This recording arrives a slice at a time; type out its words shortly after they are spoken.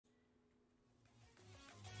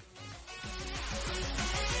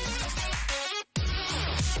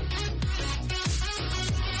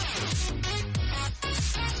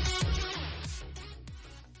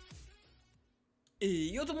Et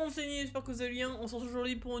yo tout le monde, c'est Nils, j'espère que vous allez bien. On se retrouve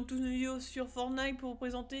aujourd'hui pour une toute nouvelle vidéo sur Fortnite pour vous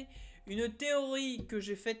présenter une théorie que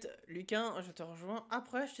j'ai faite. Lucas, je te rejoins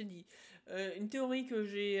après, je t'ai dit. Une théorie que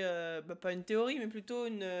j'ai... pas une théorie, mais plutôt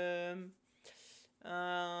un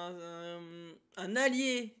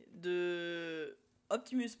allié de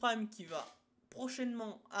Optimus Prime qui va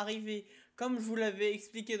prochainement arriver, comme je vous l'avais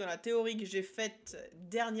expliqué dans la théorie que j'ai faite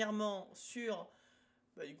dernièrement sur...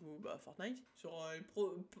 Fortnite, sur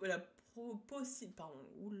la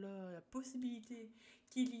possibilité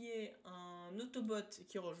qu'il y ait un Autobot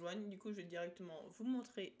qui rejoigne. Du coup, je vais directement vous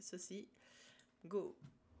montrer ceci. Go.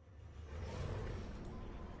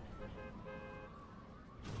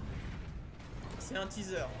 C'est un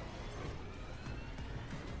teaser.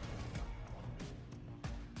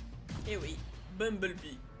 Et oui,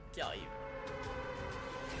 Bumblebee qui arrive.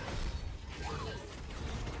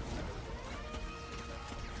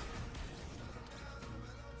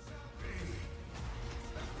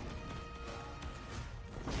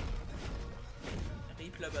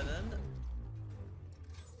 Rip la banane.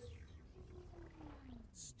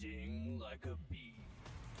 Sting like a bee.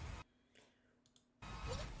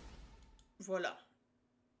 Voilà.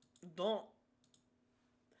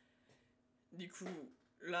 Du coup,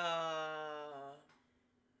 le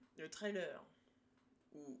trailer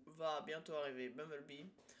où va bientôt arriver Bumblebee.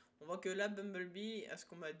 On voit que là, Bumblebee, à ce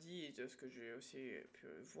qu'on m'a dit et à ce que j'ai aussi pu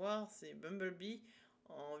voir, c'est Bumblebee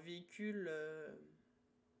en véhicule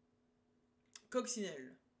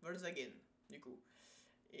coccinelle, Volkswagen, du coup.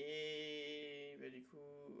 Et du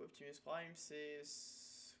coup, Optimus Prime, c'est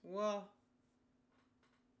soit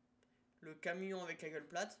le camion avec la gueule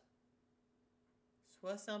plate,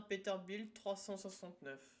 soit c'est un Peterbilt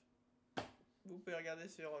 369. Vous pouvez regarder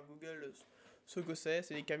sur Google ce que c'est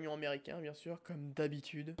des camions américains, bien sûr, comme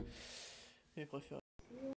d'habitude. Mes préférés.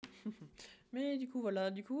 Mais du coup,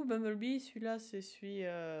 voilà, Bumblebee, celui-là, c'est celui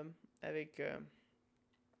avec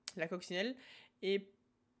la coccinelle. Et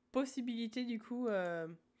possibilité, du coup,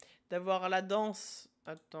 d'avoir la danse,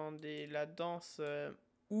 attendez, la danse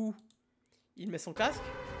où il met son casque.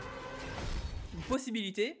 Une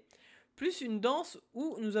possibilité. Plus une danse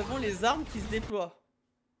où nous avons les armes qui se déploient.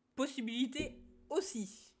 Possibilité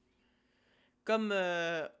aussi. Comme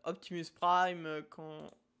Optimus Prime quand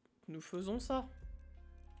nous faisons ça.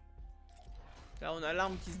 Là on a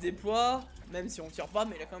l'arme qui se déploie. Même si on tire pas,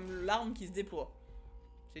 mais il a quand même l'arme qui se déploie.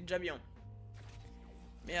 C'est déjà bien.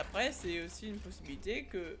 Mais après c'est aussi une possibilité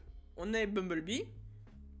que on ait Bumblebee.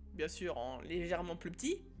 Bien sûr en légèrement plus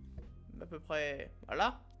petit. À peu près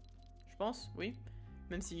voilà. Je pense, oui.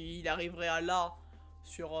 Même s'il arriverait à là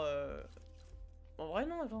sur... En vrai,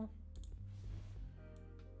 non, attends.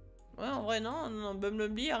 Ouais, en vrai, non,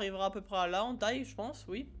 Bumblebee arrivera à peu près à là en taille, je pense,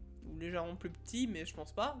 oui. Ou légèrement plus petit, mais je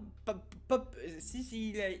pense pas.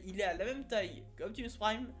 Si il est à la même taille qu'Optimus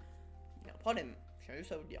Prime, il y a un problème. Je tiens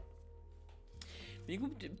juste à vous le dire. Mais du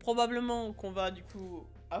coup, probablement qu'on va du coup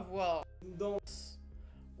avoir une danse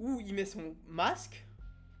où il met son masque,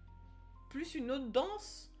 plus une autre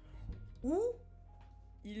danse où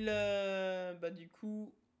il, du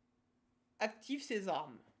coup, active ses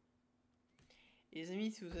armes. Et les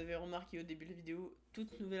amis, si vous avez remarqué au début de la vidéo,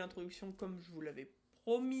 toute nouvelle introduction, comme je vous l'avais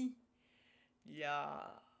promis, il y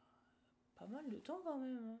a pas mal de temps quand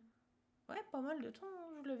même. Hein. Ouais, pas mal de temps, hein.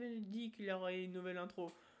 Je vous l'avais dit qu'il y aurait une nouvelle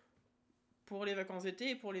intro pour les vacances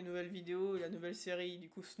d'été, pour les nouvelles vidéos, la nouvelle série, du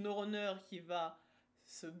coup, SnowRunner qui va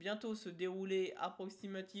bientôt se dérouler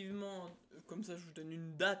approximativement, comme ça je vous donne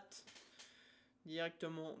une date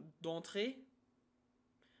directement d'entrée.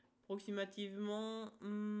 Approximativement...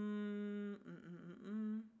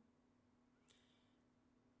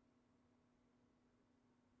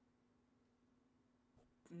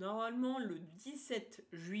 Normalement le 17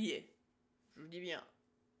 juillet. Je vous dis bien.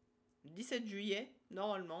 Le 17 juillet,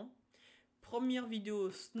 normalement. Première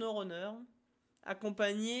vidéo SnowRunner.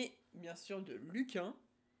 Accompagnée, bien sûr, de Lucas.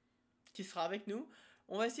 Qui sera avec nous.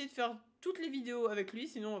 On va essayer de faire toutes les vidéos avec lui.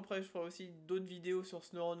 Sinon, après, je ferai aussi d'autres vidéos sur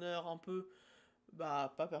SnowRunner un peu... pas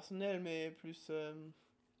personnel, mais plus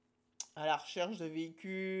à la recherche de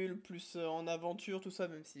véhicules, plus en aventure, tout ça,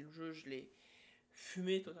 même si le jeu, je l'ai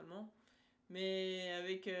fumé totalement. Mais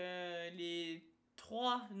avec les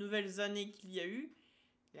 3 nouvelles années qu'il y a eu,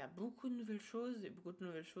 il y a beaucoup de nouvelles choses, et beaucoup de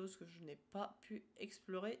nouvelles choses que je n'ai pas pu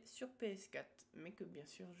explorer sur PS4, mais que bien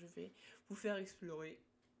sûr, je vais vous faire explorer,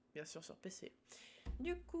 bien sûr, sur PC.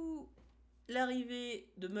 Du coup,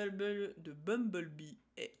 l'arrivée de Bumblebee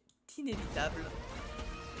est inévitable.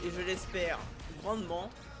 Et je l'espère grandement,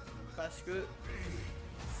 parce que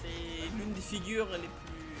c'est l'une des figures les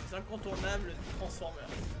plus incontournables de Transformers.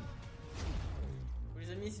 Les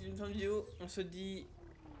amis, c'est une fin de vidéo, on se dit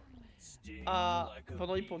à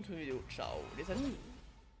vendredi pour une nouvelle vidéo. Ciao les amis.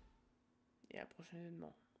 Et à un prochain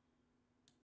événement.